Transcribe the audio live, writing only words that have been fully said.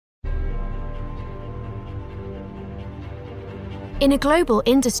In a global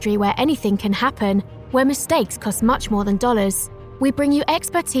industry where anything can happen, where mistakes cost much more than dollars, we bring you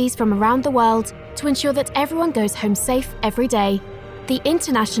expertise from around the world to ensure that everyone goes home safe every day. The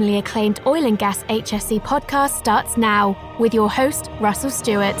internationally acclaimed Oil and Gas HSE podcast starts now with your host, Russell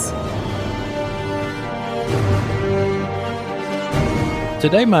Stewart.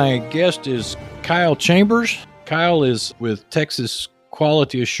 Today, my guest is Kyle Chambers. Kyle is with Texas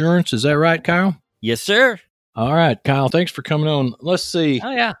Quality Assurance. Is that right, Kyle? Yes, sir. All right, Kyle, thanks for coming on. Let's see.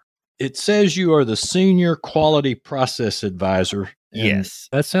 Oh, yeah. It says you are the Senior Quality Process Advisor. Yes.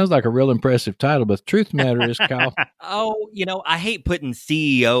 That sounds like a real impressive title, but the truth of the matter is, Kyle. I hate putting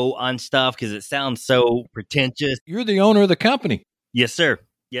CEO on stuff because it sounds so pretentious. You're the owner of the company. Yes, sir.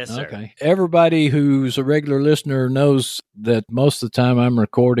 Yes, sir. Okay. Everybody who's a regular listener knows that most of the time I'm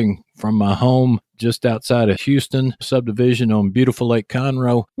recording from my home just outside of Houston, subdivision on beautiful Lake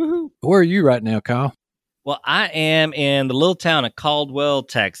Conroe. Woohoo. Where are you right now, Kyle? Well, I am in the little town of Caldwell,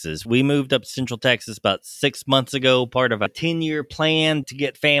 Texas. We moved up to Central Texas about 6 months ago, part of a 10-year plan to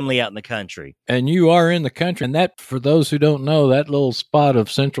get family out in the country. And you are in the country. And that, for those who don't know, that little spot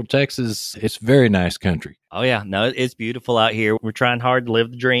of Central Texas, it's very nice country. Oh, yeah. No, it's beautiful out here. We're trying hard to live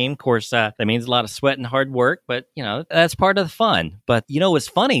the dream. Of course, that means a lot of sweat and hard work, but, that's part of the fun. But, it's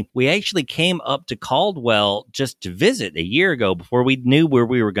funny. We actually came up to Caldwell just to visit a year ago before we knew where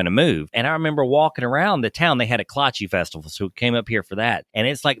we were going to move. And I remember walking around the town. They had a Klatchy festival, so we came up here for that. And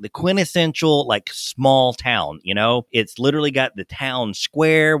it's like the quintessential, small town, It's literally got the town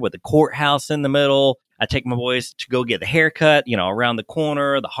square with the courthouse in the middle. I take my boys to go get the haircut, around the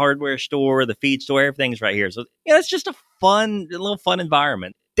corner, the hardware store, the feed store, everything's right here. So, it's just a little fun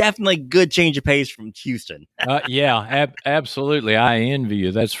environment. Definitely good change of pace from Houston. Absolutely. I envy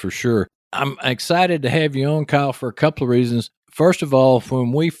you. That's for sure. I'm excited to have you on, Kyle, for a couple of reasons. First of all,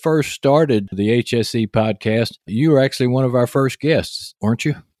 when we first started the HSE podcast, you were actually one of our first guests, weren't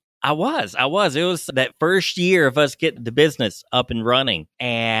you? I was. It was that first year of us getting the business up and running.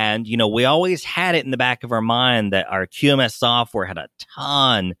 And, we always had it in the back of our mind that our QMS software had a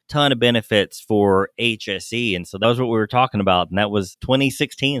ton of benefits for HSE. And so that was what we were talking about. And that was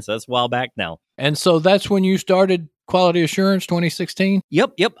 2016. So that's a while back now. And so that's when you started Quality Assurance, 2016?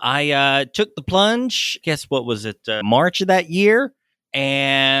 Yep. I took the plunge. Guess what was it? March of that year.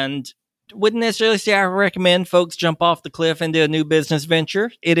 And wouldn't necessarily say I recommend folks jump off the cliff into a new business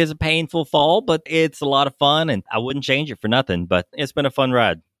venture. It is a painful fall, but it's a lot of fun, and I wouldn't change it for nothing, but it's been a fun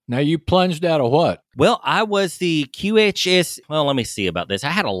ride. Now, you plunged out of what? Well, I was the QHS. Well, let me see about this. I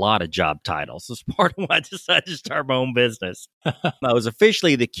had a lot of job titles. That's part of why I decided to start my own business. I was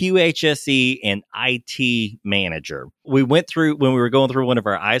officially the QHSE and IT manager. We went through, when we were going through one of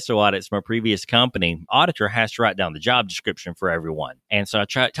our ISO audits from our previous company, auditor has to write down the job description for everyone. And so I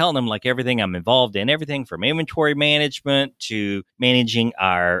tried telling them everything I'm involved in, everything from inventory management to managing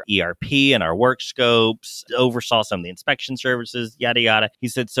our ERP and our work scopes, oversaw some of the inspection services, yada, yada. He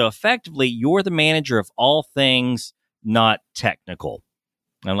said, so effectively, you're the manager of all things not technical.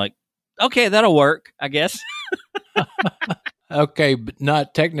 I'm like, okay, that'll work, I guess. Okay, but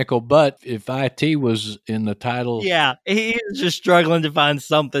not technical, but if IT was in the title. Yeah, he was just struggling to find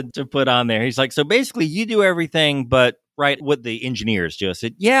something to put on there. He's like, so basically you do everything but write what the engineers do. I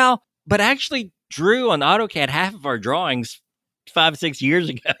said, yeah, but actually drew on AutoCAD half of our drawings 5-6 years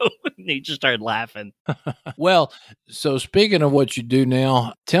ago. And he just started laughing. Well, so speaking of what you do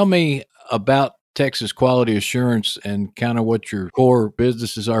now, tell me about Texas Quality Assurance and kind of what your core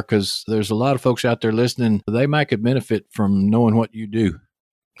businesses are, because there's a lot of folks out there listening. They might could benefit from knowing what you do.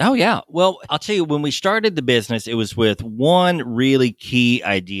 Oh, yeah. Well, I'll tell you, when we started the business, it was with one really key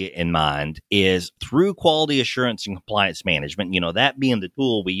idea in mind, is through quality assurance and compliance management, that being the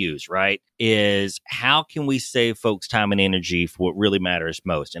tool we use, right, is how can we save folks time and energy for what really matters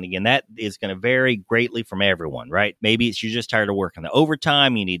most? And again, that is going to vary greatly from everyone, right? Maybe it's you're just tired of working the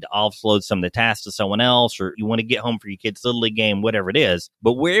overtime, you need to offload some of the tasks to someone else, or you want to get home for your kid's Little League game, whatever it is.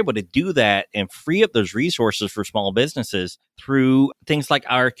 But we're able to do that and free up those resources for small businesses through things like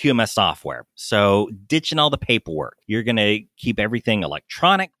our QMS software. So ditching all the paperwork, you're going to keep everything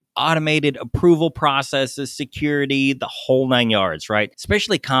electronic, automated approval processes, security, the whole 9 yards, right?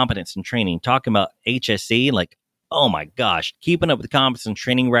 Especially competence and training. Talking about HSE, oh my gosh, keeping up with the competence and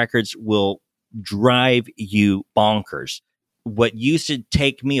training records will drive you bonkers. What used to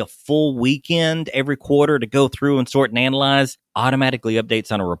take me a full weekend every quarter to go through and sort and analyze automatically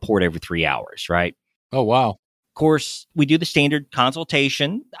updates on a report every 3 hours, right? Oh, wow. Of course, we do the standard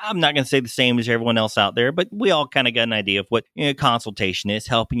consultation. I'm not going to say the same as everyone else out there, but we all kind of got an idea of what consultation is,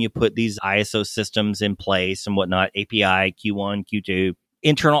 helping you put these ISO systems in place and whatnot, API, Q1, Q2.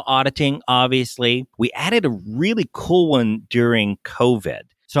 internal auditing, obviously. We added a really cool one during COVID.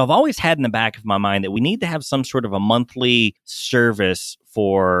 So I've always had in the back of my mind that we need to have some sort of a monthly service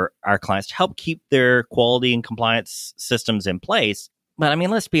for our clients to help keep their quality and compliance systems in place. But I mean,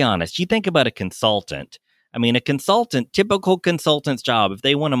 let's be honest. You think about a consultant. I mean, a consultant, typical consultant's job, if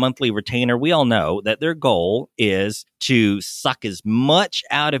they want a monthly retainer, we all know that their goal is to suck as much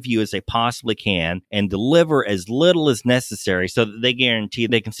out of you as they possibly can and deliver as little as necessary so that they guarantee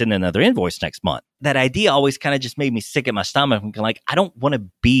they can send another invoice next month. That idea always kind of just made me sick at my stomach. I'm like, I don't want to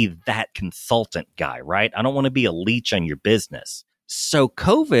be that consultant guy, right? I don't want to be a leech on your business. So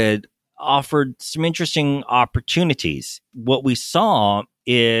COVID offered some interesting opportunities. What we saw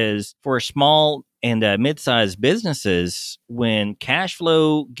is for small and mid-sized businesses, when cash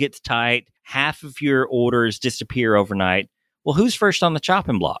flow gets tight, half of your orders disappear overnight. Well, who's first on the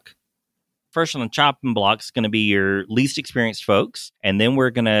chopping block? First on the chopping block is going to be your least experienced folks, and then we're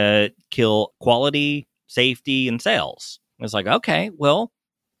going to kill quality, safety, and sales. It's like, okay, well,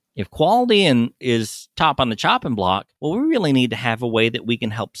 if quality is top on the chopping block, well, we really need to have a way that we can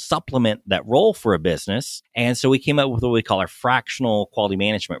help supplement that role for a business. And so we came up with what we call our fractional quality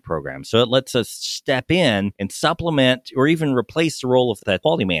management program. So it lets us step in and supplement or even replace the role of the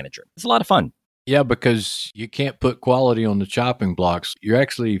quality manager. It's a lot of fun. Yeah, because you can't put quality on the chopping blocks. You're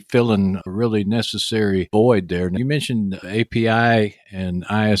actually filling a really necessary void there. You mentioned API and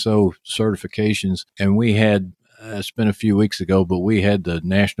ISO certifications, and we had it's been a few weeks ago, but we had the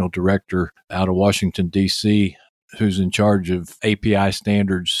national director out of Washington, D.C., who's in charge of API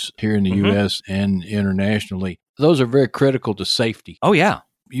standards here in the U.S. and internationally. Those are very critical to safety. Oh, yeah.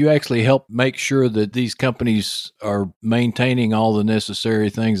 You actually help make sure that these companies are maintaining all the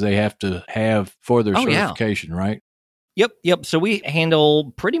necessary things they have to have for their certification, right? Yep. So we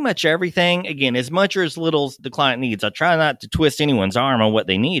handle pretty much everything, again, as much or as little as the client needs. I try not to twist anyone's arm on what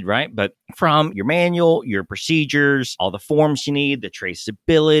they need, right? But from your manual, your procedures, all the forms you need, the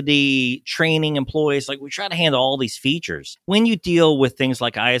traceability, training employees, like we try to handle all these features. When you deal with things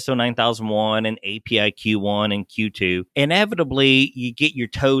like ISO 9001 and API Q1 and Q2, inevitably you get your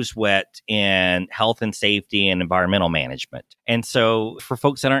toes wet in health and safety and environmental management. And so for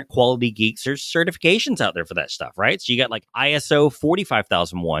folks that aren't quality geeks, there's certifications out there for that stuff, right? So you got like ISO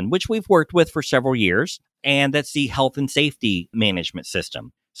 45001, which we've worked with for several years, and that's the health and safety management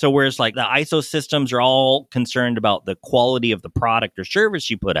system. So whereas like the ISO systems are all concerned about the quality of the product or service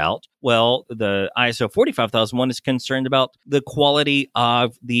you put out, well, the ISO 45001 is concerned about the quality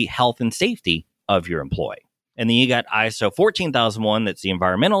of the health and safety of your employee. And then you got ISO 14001, that's the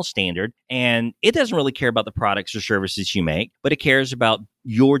environmental standard, and it doesn't really care about the products or services you make, but it cares about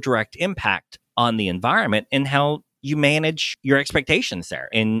your direct impact on the environment and how you manage your expectations there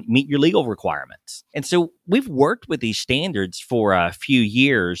and meet your legal requirements. And so we've worked with these standards for a few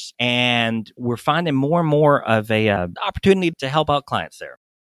years, and we're finding more and more of a opportunity to help out clients there.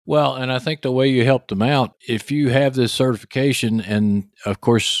 Well, and I think the way you help them out, if you have this certification, and of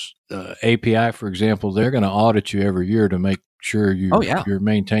course, API, for example, they're going to audit you every year to make sure you're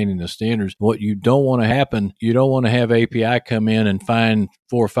maintaining the standards. What you don't want to happen, you don't want to have API come in and find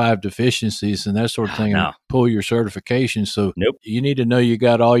 4 or 5 deficiencies and that sort of thing and pull your certification. So you need to know you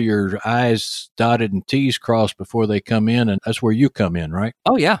got all your I's dotted and T's crossed before they come in, and that's where you come in, right?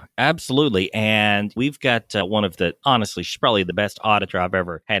 Oh, yeah, absolutely. And we've got one of the, honestly, she's probably the best auditor I've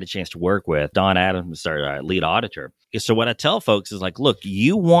ever had a chance to work with. Dawn Adams, our lead auditor. So what I tell folks is like, look,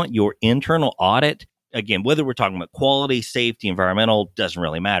 you want your internal audit, again, whether we're talking about quality, safety, environmental, doesn't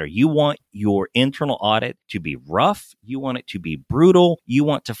really matter. You want your internal audit to be rough. You want it to be brutal. You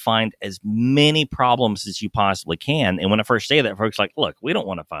want to find as many problems as you possibly can. And when I first say that, folks are like, look, we don't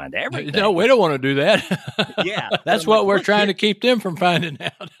want to find everything. No, we don't want to do that. Yeah. That's what we're trying to keep them from finding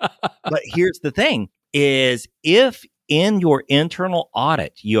out. But here's the thing is if in your internal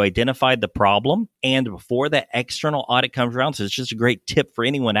audit, you identified the problem, and before that external audit comes around, so it's just a great tip for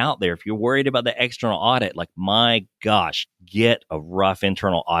anyone out there. If you're worried about the external audit, like, my gosh, get a rough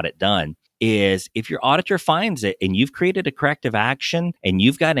internal audit done. Is if your auditor finds it and you've created a corrective action and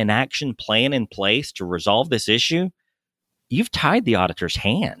you've got an action plan in place to resolve this issue, you've tied the auditor's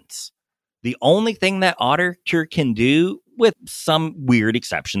hands. The only thing that auditor can do, with some weird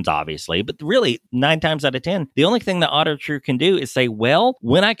exceptions, obviously, but really 9 times out of 10, the only thing the auditor can do is say, well,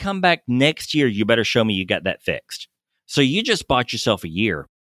 when I come back next year, you better show me you got that fixed. So you just bought yourself a year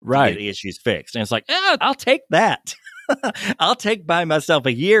to get the issues fixed. And it's like, I'll take that. I'll take by myself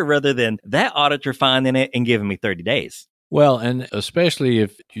a year rather than that auditor finding it and giving me 30 days. Well, and especially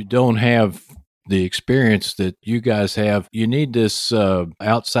if you don't have the experience that you guys have, you need this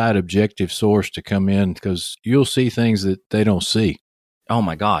outside objective source to come in because you'll see things that they don't see. Oh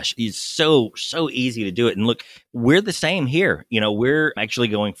my gosh, it's so easy to do it. And look, we're the same here. We're actually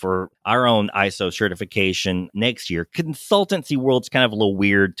going for our own ISO certification next year. Consultancy world's kind of a little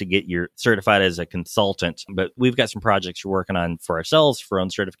weird to get your certified as a consultant, but we've got some projects we're working on for ourselves for our own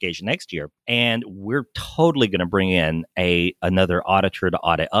certification next year. And we're totally going to bring in another auditor to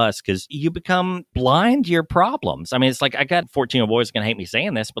audit us, because you become blind to your problems. I mean, it's like, I got 14-year-old boys going to hate me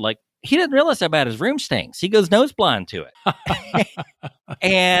saying this, but like, he doesn't realize how bad his room stinks. He goes nose blind to it.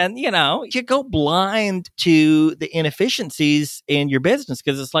 And, you go blind to the inefficiencies in your business,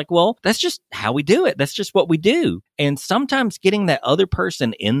 because it's like, well, that's just how we do it. That's just what we do. And sometimes getting that other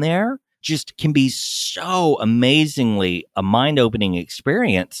person in there just can be so amazingly a mind-opening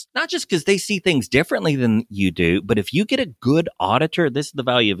experience, not just because they see things differently than you do, but if you get a good auditor, this is the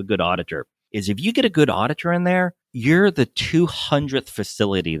value of a good auditor, is if you get a good auditor in there, you're the 200th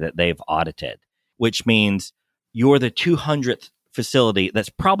facility that they've audited, which means you're the 200th facility that's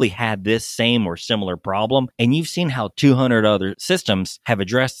probably had this same or similar problem, and you've seen how 200 other systems have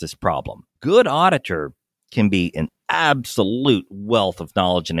addressed this problem. Good auditor can be an absolute wealth of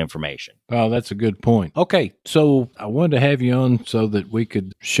knowledge and information. Oh, that's a good point. Okay, so I wanted to have you on so that we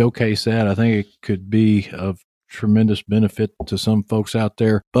could showcase that. I think it could be of tremendous benefit to some folks out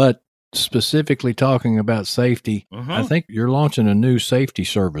there, but specifically talking about safety, I think you're launching a new safety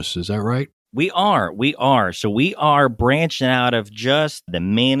service. Is that right? We are. So we are branching out of just the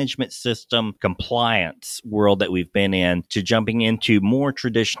management system compliance world that we've been in to jumping into more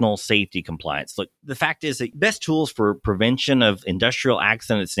traditional safety compliance. Look, the fact is that best tools for prevention of industrial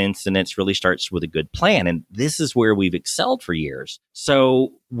accidents and incidents really starts with a good plan. And this is where we've excelled for years. So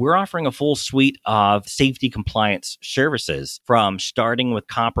we're offering a full suite of safety compliance services, from starting with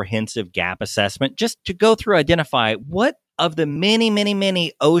comprehensive gap assessment, just to go through, identify what of the many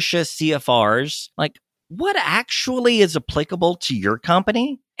OSHA CFRs, like what actually is applicable to your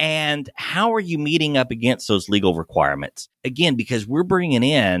company, and how are you meeting up against those legal requirements? Again, because we're bringing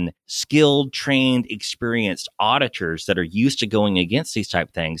in skilled, trained, experienced auditors that are used to going against these type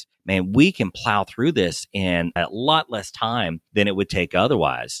of things, man, we can plow through this in a lot less time than it would take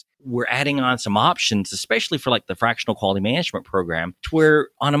otherwise. We're adding on some options, especially for like the fractional quality management program, to where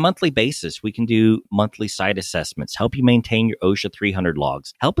on a monthly basis, we can do monthly site assessments, help you maintain your OSHA 300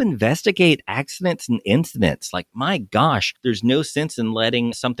 logs, help investigate accidents and incidents. Like, my gosh, there's no sense in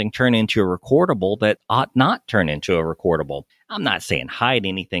letting something turn into a recordable that ought not turn into a recordable. I'm not saying hide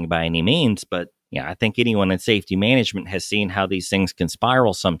anything by any means, but I think anyone in safety management has seen how these things can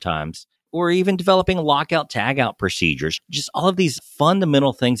spiral sometimes. Or even developing lockout tagout procedures, just all of these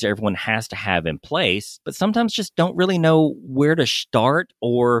fundamental things that everyone has to have in place, but sometimes just don't really know where to start,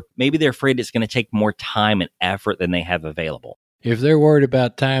 or maybe they're afraid it's going to take more time and effort than they have available. If they're worried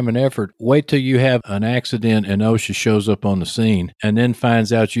about time and effort, wait till you have an accident and OSHA shows up on the scene and then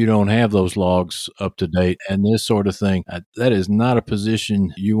finds out you don't have those logs up to date and this sort of thing. That is not a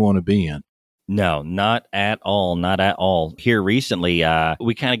position you want to be in. No, not at all. Not at all. Here recently,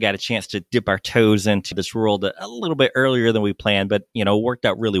 we kind of got a chance to dip our toes into this world a little bit earlier than we planned, but, worked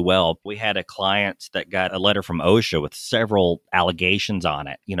out really well. We had a client that got a letter from OSHA with several allegations on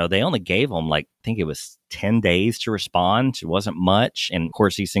it. They only gave them I think it was 10 days to respond. It wasn't much. And of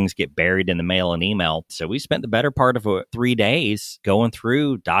course, these things get buried in the mail and email. So we spent the better part of 3 days going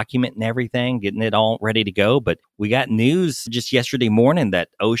through, documenting everything, getting it all ready to go. But we got news just yesterday morning that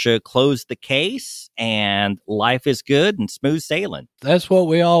OSHA closed the case and life is good and smooth sailing. That's what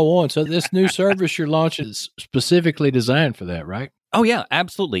we all want. So this new service you're launching is specifically designed for that, right? Oh, yeah,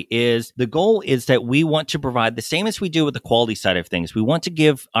 absolutely. The goal is that we want to provide the same as we do with the quality side of things. We want to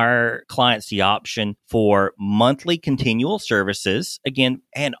give our clients the option for monthly continual services. Again,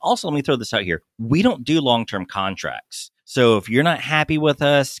 and also let me throw this out here. We don't do long-term contracts. So if you're not happy with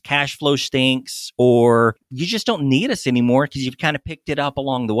us, cash flow stinks, or you just don't need us anymore because you've kind of picked it up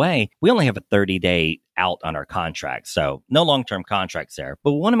along the way, we only have a 30-day out on our contract. So no long-term contracts there.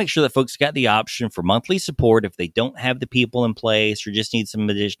 But we want to make sure that folks got the option for monthly support if they don't have the people in place or just need some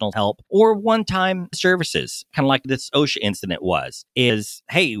additional help, or one-time services, kind of like this OSHA incident is,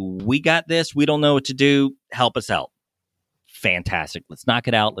 hey, we got this. We don't know what to do. Help us out. Fantastic. Let's knock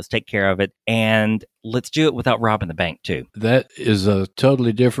it out. Let's take care of it. And let's do it without robbing the bank too. That is a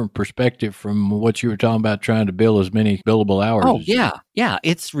totally different perspective from what you were talking about, trying to bill as many billable hours. Oh, yeah. Yeah.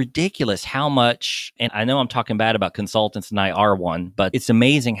 It's ridiculous how much, and I know I'm talking bad about consultants and I are one, but it's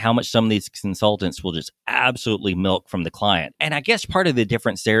amazing how much some of these consultants will just absolutely milk from the client. And I guess part of the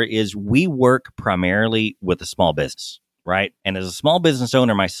difference there is we work primarily with a small business. Right. And as a small business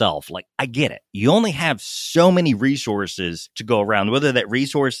owner myself, I get it. You only have so many resources to go around, whether that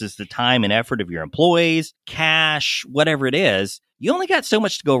resource is the time and effort of your employees, cash, whatever it is. you only got so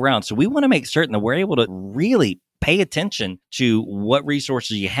much to go around. So we want to make certain that we're able to really pay attention to what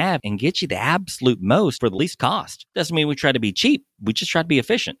resources you have and get you the absolute most for the least cost. Doesn't mean we try to be cheap. We just try to be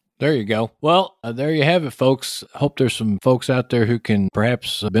efficient. There you go. Well, there you have it, folks. Hope there's some folks out there who can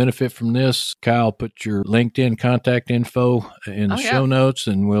perhaps benefit from this. Kyle, put your LinkedIn contact info in the show notes,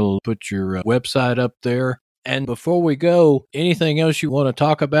 and we'll put your website up there. And before we go, anything else you want to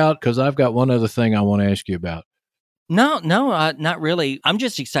talk about? Because I've got one other thing I want to ask you about. No, not really. I'm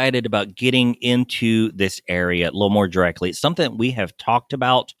just excited about getting into this area a little more directly. It's something that we have talked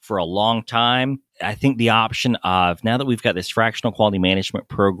about for a long time. I think the option of, now that we've got this fractional quality management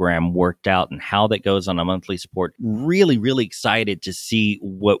program worked out and how that goes on a monthly support, really, really excited to see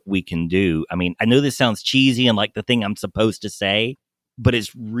what we can do. I mean, I know this sounds cheesy and like the thing I'm supposed to say, but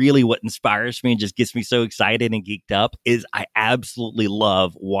it's really what inspires me and just gets me so excited and geeked up. Is I absolutely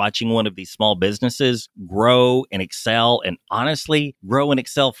love watching one of these small businesses grow and excel, and honestly grow and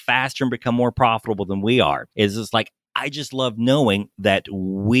excel faster and become more profitable than we are. It's just like, I just love knowing that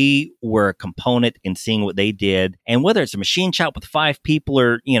we were a component in seeing what they did. And whether it's a machine shop with 5 people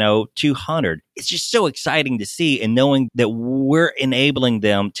or, 200, it's just so exciting to see, and knowing that we're enabling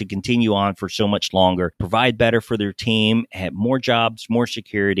them to continue on for so much longer, provide better for their team, have more jobs, more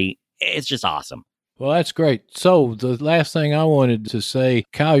security. It's just awesome. Well, that's great. So the last thing I wanted to say,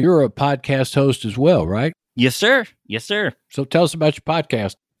 Kyle, you're a podcast host as well, right? Yes, sir. Yes, sir. So tell us about your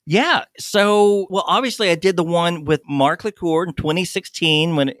podcast. Yeah. So, well, obviously I did the one with Mark LaCour in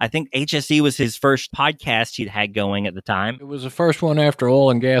 2016 when I think HSE was his first podcast he'd had going at the time. It was the first one after Oil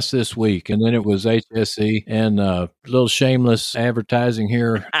and Gas This Week, and then it was HSE, and a little shameless advertising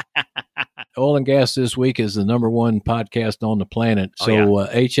here. Oil and Gas This Week is the #1 podcast on the planet. So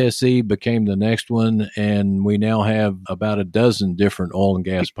HSE became the next one, and we now have about a dozen different oil and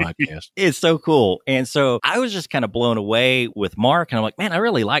gas podcasts. It's so cool. And so I was just kind of blown away with Mark, and I'm like, man, I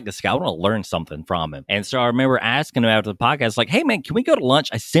really like this guy. I want to learn something from him. And so I remember asking him after the podcast, like, hey, man, can we go to lunch?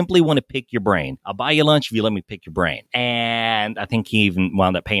 I simply want to pick your brain. I'll buy you lunch if you let me pick your brain. And I think he even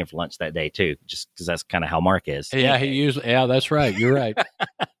wound up paying for lunch that day, too, just because that's kind of how Mark is. Yeah, that's right. You're right.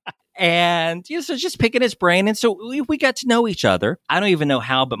 And so just picking his brain. And so we got to know each other. I don't even know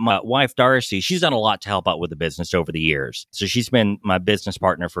how, but my wife, Darcy, she's done a lot to help out with the business over the years. So she's been my business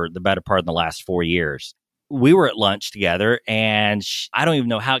partner for the better part of the last 4 years. We were at lunch together, and I don't even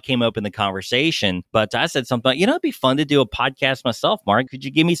know how it came up in the conversation, but I said something like, it'd be fun to do a podcast myself, Mark. Could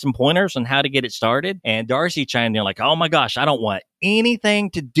you give me some pointers on how to get it started? And Darcy chimed in like, oh my gosh, I don't want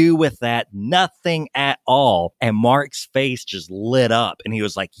anything to do with that. Nothing at all. And Mark's face just lit up, and he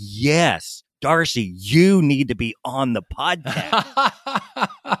was like, yes, Darcy, you need to be on the podcast.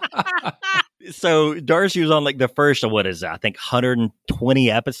 So Darcy was on like the first of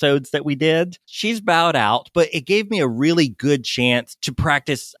 120 episodes that we did. She's bowed out, but it gave me a really good chance to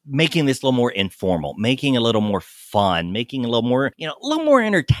practice making this a little more informal, making it a little more fun, making it a little more, a little more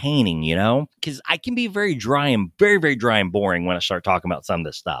entertaining, because I can be very dry and very, very dry and boring when I start talking about some of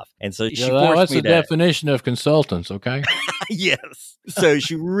this stuff. And so she forced that's me the definition of consultants. Okay. Yes. So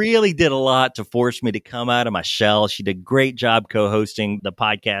she really did a lot to force me to come out of my shell. She did a great job co-hosting the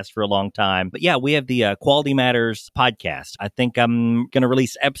podcast for a long time. But yeah, we have the Quality Matters podcast. I think I'm going to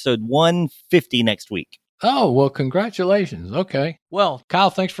release episode 150 next week. Oh, well, congratulations. Okay. Well, Kyle,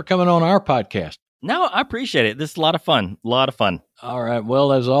 thanks for coming on our podcast. No, I appreciate it. This is a lot of fun. A lot of fun. All right.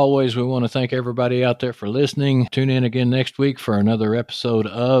 Well, as always, we want to thank everybody out there for listening. Tune in again next week for another episode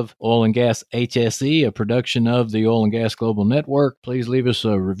of Oil and Gas HSE, a production of the Oil and Gas Global Network. Please leave us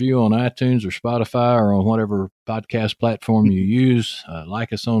a review on iTunes or Spotify or on whatever podcast platform you use.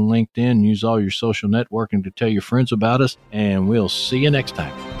 Like us on LinkedIn. Use all your social networking to tell your friends about us. And we'll see you next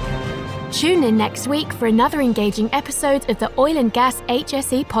time. Tune in next week for another engaging episode of the Oil and Gas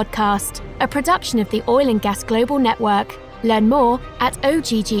HSE podcast, a production of the Oil and Gas Global Network. Learn more at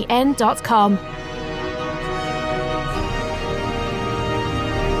oggn.com.